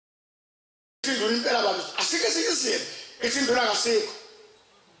Induna impela baba asike sikizile ethi induna kasikho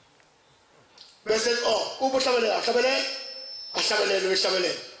bese ubuhlabelela ahlabelele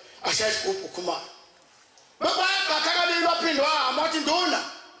ashaya isigubhu khumana baba bakakabili baphindwa amathi induna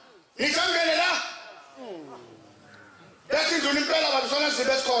ngicangene la bese induna impela baba sona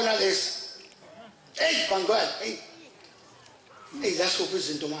zibe sikhona lesi bangwala lasho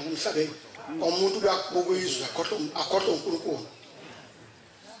kwizinto manje emhlabeni umuntu uyakubuka izwe akhohlwa uNkulunkulu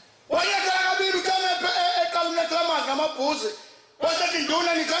wayeka kabili ukame eqalumle lamanzi ngamabhuzi wasethi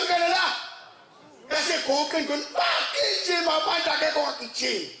induna ngicangene la bese guqa induna bagijima abantu akekho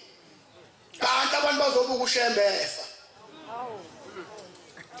ngagijima kanti abantu bazobuka ushembefa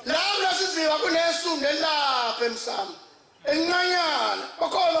la siziwa kunesundu elapha emsamo encanyana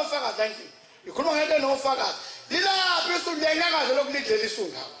bakhona ofakazi endlini ikhuluma ngento enofakazi lilapha isundu lenyakazo lokulidlela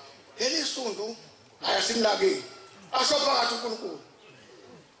isundu leli sundu ayasimnakeni asho phakathi uNkulunkulu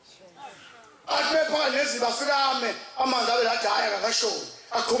athi phakathi neziba fikame amanzi abe lathi haya akashoni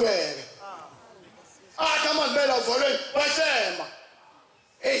aqhubeke athi amanzi bela uvolweni wasema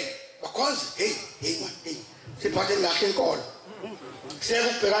bakhonzi man siphathe ngakhe inkolo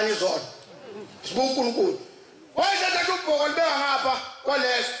siyekubhekana izona sibuka uNkulunkulu wayesethatha ubhoko libeka ngapha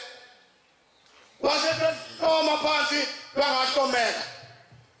kwaleso wasehloma phansi lwangahlomeka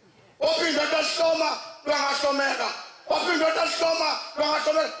ophinda tahloma lwangahlomeka ophinda tahloma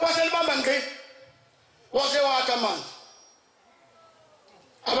lwangahlomeka waselibamba ngqi wasewatha amanzi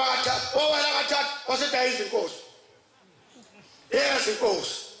abakathatha wawela kathatha wasedayisa inkosi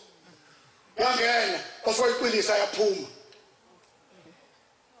inkosi yangena wasoyiqilisa yaphuma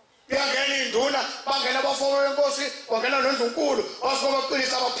yangena induna bangena abafowabo wenkosi wangena noNdlunkulu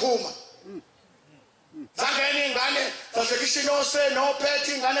wasibaqilisa abaphuma zangena ingane zasekishini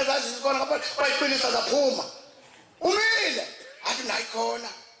nophethe ingane zazikhona ngapha bayiqilisa zaphuma umile athi nayikhona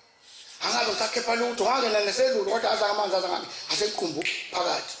angabe usakhepha lutho ngangena neselulu kodwa aza amanzi azangabi aseqhumbu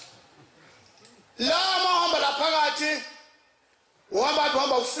phakathi la mahamba la phakathi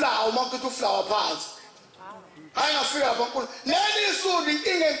uhamba uflawa uma kuthi uflawa phansi ayingafika lapha enkulu leli isundu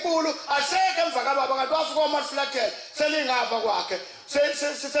inkinga enkulu aseke emva kababa kanti wafika uMaFlatel selingapha kwakhe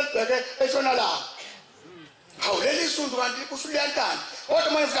selibheke eTshonalanga hawu leli isundu kanti kusuliyantana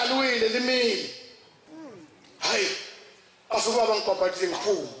kodwa manje sidlaluwile limile hayi asuka bangibhabhathile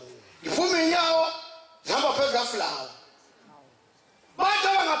ngiphuma inyawo zihamba phezulu kaflawa bathi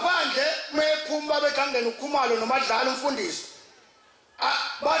abangaphandle mephuma bekhangena ukhumalo nomadlala umfundisi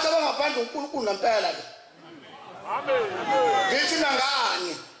bathi abangaphandle uNkulunkulu ngempela ke ngithi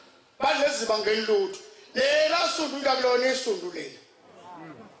nangani baleziba ngenlutho lela sundu ngakulona isundu lela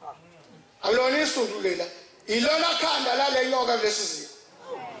akulona isundu lela ilona khanda la lenyoka kulesizwe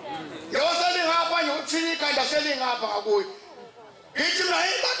yoselingapha nje uthini ikhanda selingapha ngakuyo ngithi mina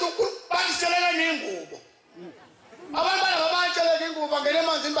bathi bayiselela ningubo abantu babantsheleka ingubo ngene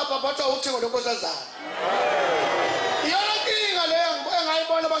emanzini babhabhatha uthingo lenkosazana iyona nkinga leyo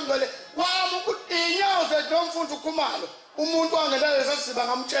engayibona bangcwele kwami ukuthi inyawo zethu nomfundi ukhumalo umuntu wangena lesisiba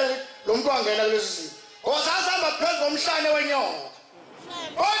ngamtshela lo muntu wangena kulesisiba ngosasamba phezulu omhlane wenyoka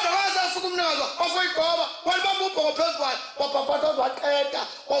kodwa wasasuka umnikazi ofoyigoba walibamba ubhoko phezulu kwakhe wabhabhatha waqeda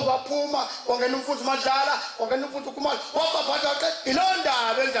waphuma wangena umfundi umadlala wangena umfundi ukhumalo wabhabhatha waqeda ilo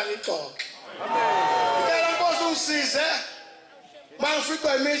ndaba engangixoxe ngicela Nkosi ungisize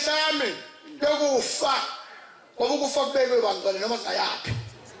mangifikwe imihla yami yokufa ngoba ukufa kubekwe bangcwele noma singayaphi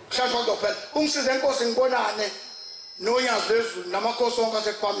mhlawumbe kuzophela ungisize Nkosi ngibonane nonyazi lezulu namakhosi onke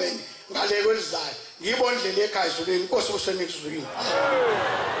asekhwameni ngale kwelizayo ngiyibona indlela ekhaya izulwini Nkosi usenikuzwini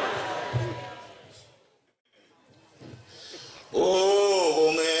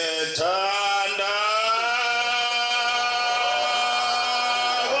ungethanda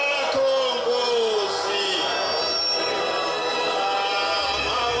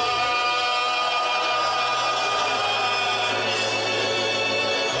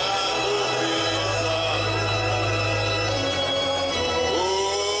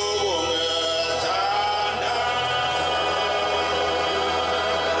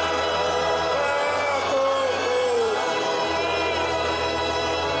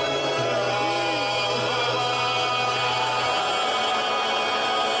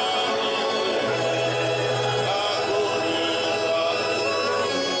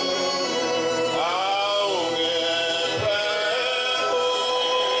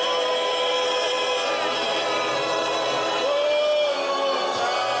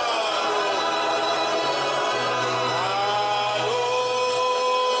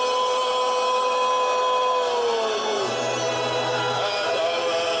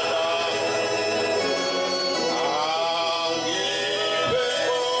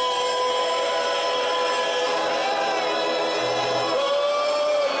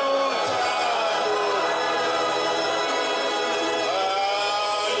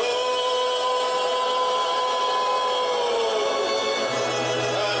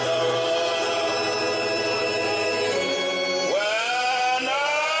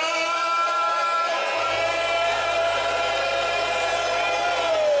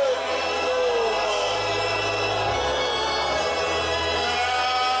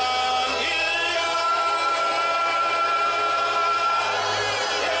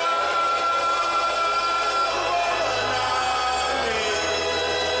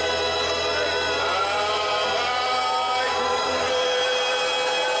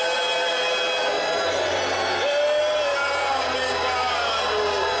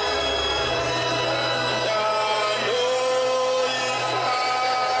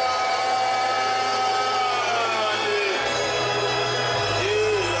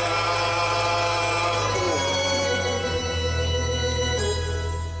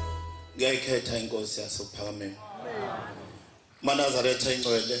ngiyayikhetha inkosi yasophakameni Nazareth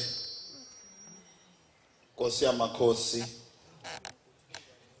ingcwele Nkosi yamakhosi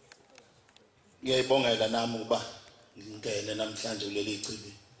ngiyayibongela nami ukuba ngingene namhlanje kuleli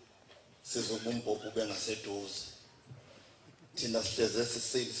cibi sizobumbophu bengaseduze thina sihleze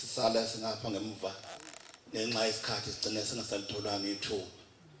sisala singapha ngemva ngenxa yesikhathi sigcine singasalitholanga ithuba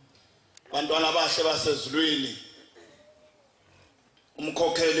bantwana abahle basezulwini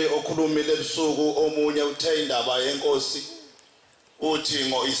umkhokheli okhulumile ebusuku omunye uthe indaba yenkosi uthi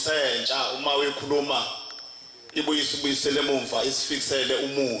ngoisentsha uma uyikhuluma ibuyisele emumva isifikisele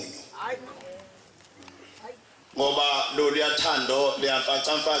umunyu ngoba lo liyathando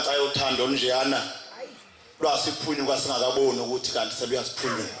liyamfaca yothando njeyana lwasiphunyuka singakaboni ukuthi kanti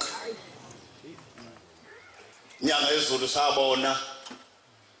seluyasiphunyuka nyanga ezulu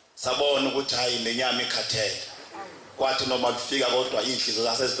sabona ukuthi hayi lenyama ikhathele kwathi noma kufika kodwa inhliziyo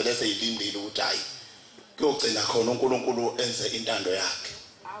zasezivele seyilindile ukuthi hayi kuyogcina khona uNkulunkulu enze intando yakhe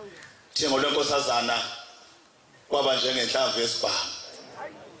thengo lenkosazana kwaba njengenhlamvu yesibhamu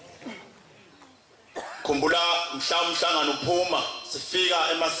khumbula umhlangano uphuma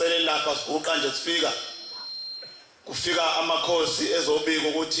sifika emaseleni lapha siguqa nje sifika kufika amakhosi ezobika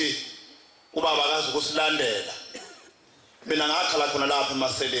ukuthi ubaba akazi ukusilandela mina ngakhala khona lapha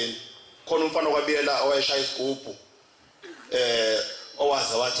emaseleni khona umfana kwabiyela owayeshaya isigubhu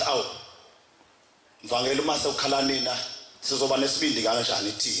owaza wathi awu mvangela uma sekukhala nina sizoba nesibindi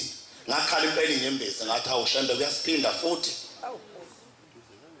kanjani thina ngakhala impela inyembezi ngathi awu shende kuyasiphinda futhi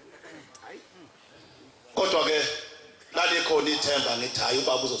kodwa ke lalikhona ithemba ngithi hayi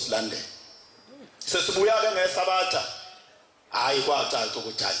ubaba uzosilandela sesibuya ke ngesabatha hayi kwacaca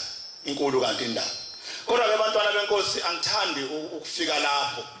ukuthi hayi inkulu kanti indaba kodwa ke bantwana benkosi angithandi ukufika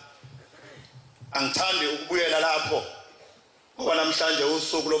lapho angithandi ukubuyela lapho ngoba namhlanje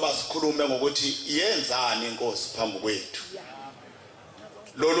usuku loba sikhulume ngokuthi yenzani inkosi phambi kwethu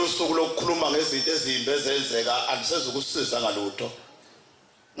lolu suku lokukhuluma ngezinto ezimbi ezenzeka alisezukusiza ngalutho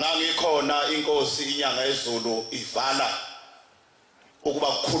ngangikhona inkosi inyanga ezulu ivala ukuba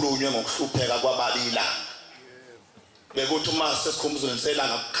kukhulunywe ngokuhlupheka kwababila bekuthi uma sesikhumuzweni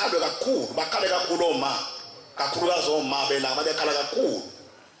selanga kukhalwe kakhulu bakhale kakhulu oma kakhulukazi oma belanga babekhala kakhulu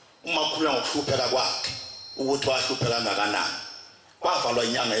uma kukhulunywa ngokuhlupheka kwakhe ukuthi wahlupheka kangakanani kwavalwa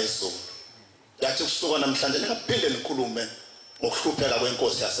inyanga ezulu yathi kusuka namhlanje ningaphinde nikhulume ngokuhlupheka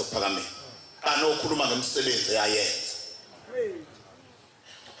kwenkosi yasophakameni anokhuluma ngemisebenzi yayenza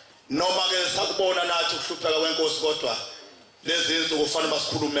noma ke sakubona nathi ukuhlupheka kwenkosi kodwa lezi izinto kufanele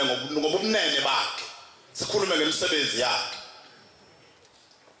basikhulume ngobumnene bakhe sikhulume ngemisebenzi yakhe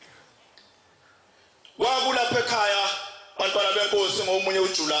wakulapha ekhaya bantwana benkosi ngomunye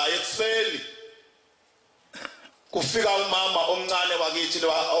uJulayi ekuseni kufika umama omncane wakithi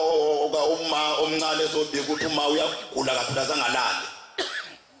uma omncane ezobika ukuthi uma uyagula kakhulu azangalali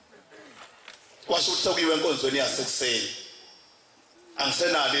kwasho ukuthi sekuyiwe enkonzweni yasekuseni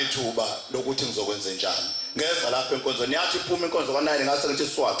angisenalo ithuba lokuthi ngizokwenza njani ngeza lapha enkonzweni yathi iphuma inkonzo ka9 ngase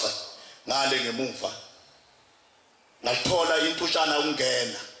ngithi swaxa ngale ngemuva ngathola intushana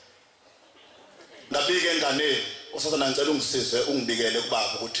ukungena ngabike enganeni usazana ngicela ungisize ungibikele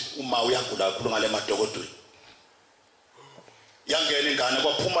kubaba ukuthi uma uyagula kakhulu ngale madokodweni yangena ingane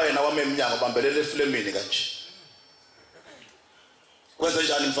kwaphuma yena wame eminyango bambelele eflemini kanje kwenze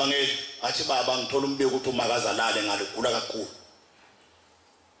njani mfangeli athi baba ngithola umbiko ukuthi umakazalale ngale gula kakhulu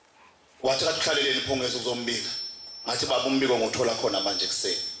wathi kathukhaleleni iphongeza ukuzombika ngathi baba umbiko ngothola khona manje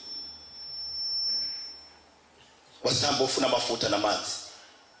kuseni wasihamba ufuna amafutha namanzi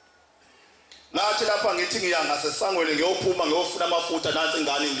ngathi lapha ngithi ngiya ngasesangweni ngiyophuma ngiyofuna amafutha nansi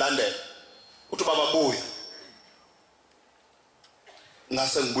ingane ngilandela uthi baba buya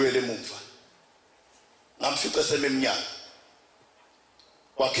ngase ngibuyele emuva ngamfica sememnyaka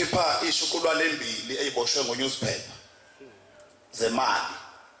wakhipha ishukulwane embili eyiboshwe ngo-newspaper zemali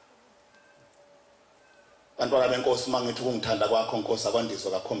bantwana benkosi mangithi ukungithanda kwakho nkosi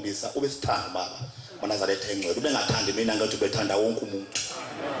akwandiswa kakhombisa ube sithanda baba Nazareth engcwele ube ngathandi mina ngathi ubethanda wonke umuntu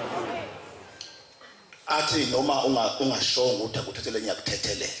athi noma ungashonga ukuthi akuthethele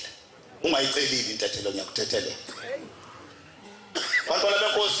ngiyakuthethelela ungayicelile intethelo ngiyakuthethelela bantwana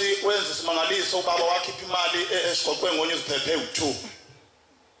benkosi wenza isimangaliso ubaba wakhipha imali esiqoqwe ngo-newspaper ewu2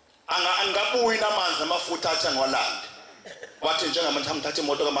 angabuyi namanzi amafutha athi angwalandi wathi njengamanje hamthatha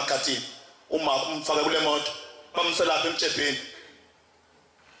imoto kamakhathini uma umfake kule moto bamselapha emtshebheni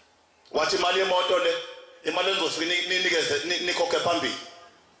wathi imali yemoto le imali enzofika ninikeze nikhokhe phambili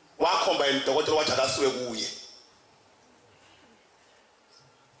wakhomba yena udokotela wathi akasiwe kuye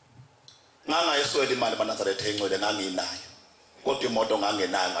ngangayiswela imali Nazareth engcwele nganginayo kodwa imoto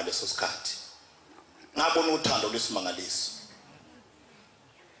ngangenayo ngaleso sikhathi ngabona uthando lwesimangaliso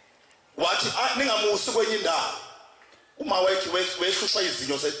wathi ningamusi kwenye indawo uma wehlushwa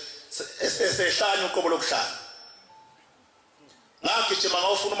izinyo sehlanya uqobo lokuhlanya ngagijima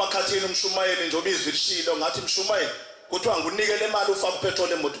ngawufuna umakhathini umshumayeli nje obizwe lishilo ngathi mshumayeli kuthiwa ngunikele imali ufaka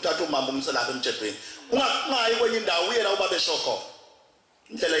upetrol emoto uthatha umama umselapha emtshedweni ungayi kwenye indawo uyena ubabe shoko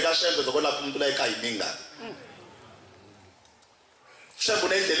indlela ikaShembe zokwelapha umuntu la ekhaya iningi Shembe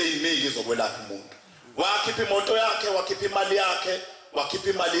unendlela eziningi zokwelapha umuntu wakhipha imoto yakhe wakhipha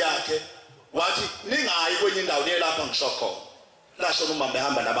imali yakhe wathi ningayi kwenye indawo niyelapha ngishoko lasho umama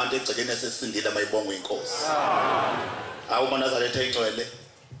ehamba nabantu egcekeni esesindile mayibonga inkosi awu Nazareth engcwele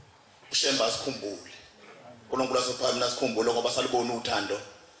uShembe asikhumbule uNkulunkulu asophakama nasikhumbule ngoba salibona uthando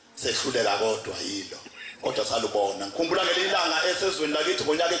sehluleka kodwa yilo kodwa salubona ngikhumbula ngelilanga esezweni lakithi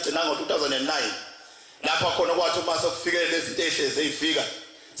ngonyaka egcina ngo2009 lapha khona kwathi uma sokufike lezi zinto ehleze ezifika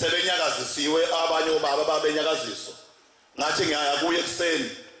sebenyakazisiwe abanye obaba babenyakaziso ngathi ngiyaya kuye ekseni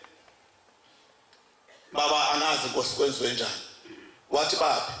baba angazi inkosi kwenziwe njani wathi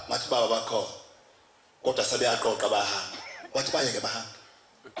baba ngathi baba bakho kodwa sebeyaqoqa bahamba wathi bayeke bahamba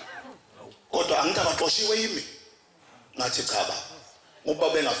kodwa angitabaxoshiwe yimi ngathi cha baba uma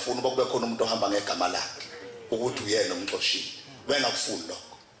bengafuni ukuba kube khona umuntu ohamba ngegama lakhe ukuthi uyena umxoshile bengakufuni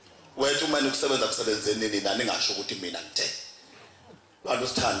lokho wethu uma nikusebenza kusebenzeni nini nani ngasho ukuthi mina ngithe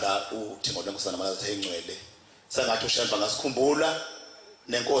balosithanda uThixo lenkosana Nazareth engcwele sengathi uShembe ngasikhumbula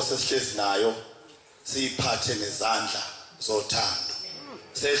nenkosi esihlezi nayo siyiphathe ngezandla zothando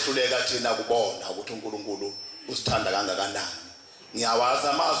sehluleka thina kubona ukuthi uNkulunkulu usithanda kangakanani ngiyawazi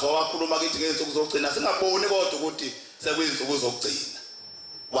amazwi awakhuluma kithi ngezinsuku zokugcina singaboni kodwa ukuthi sekuyinsuku zokugcina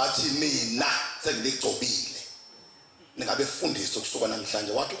wathi mina sengiligcobile ningabe fundisa ukusuka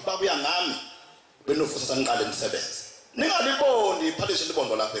namhlanje wathi ukuba kuya ngami benofusa sangiqale umsebenzi ningaliboni iphalishe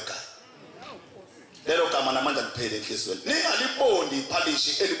libondo lapha ekhaya lelo gama namandla liphele enhlizweni ningaliboni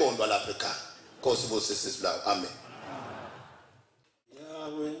iphalishi elibondwa lapha ekhaya Nkosi busisi silawo amen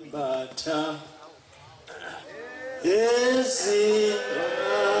yawe batha yesi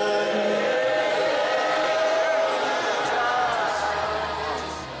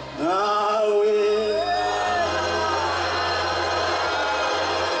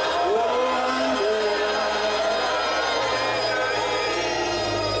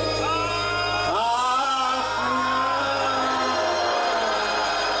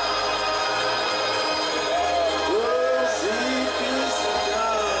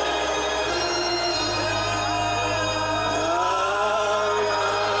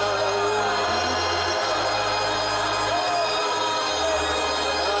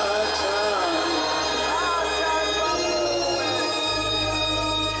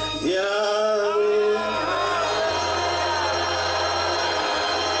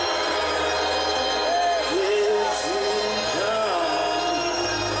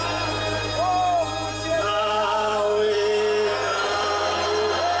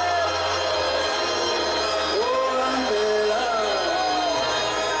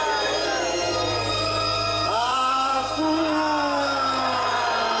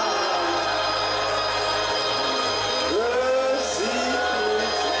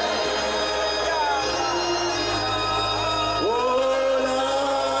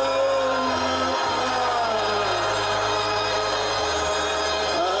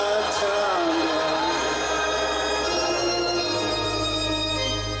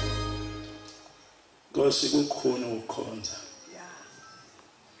sikukhona ukukhonza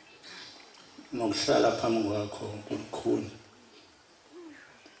nokuhlala phambi kwakho ukukhona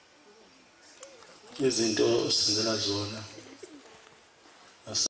izinto osenzela zona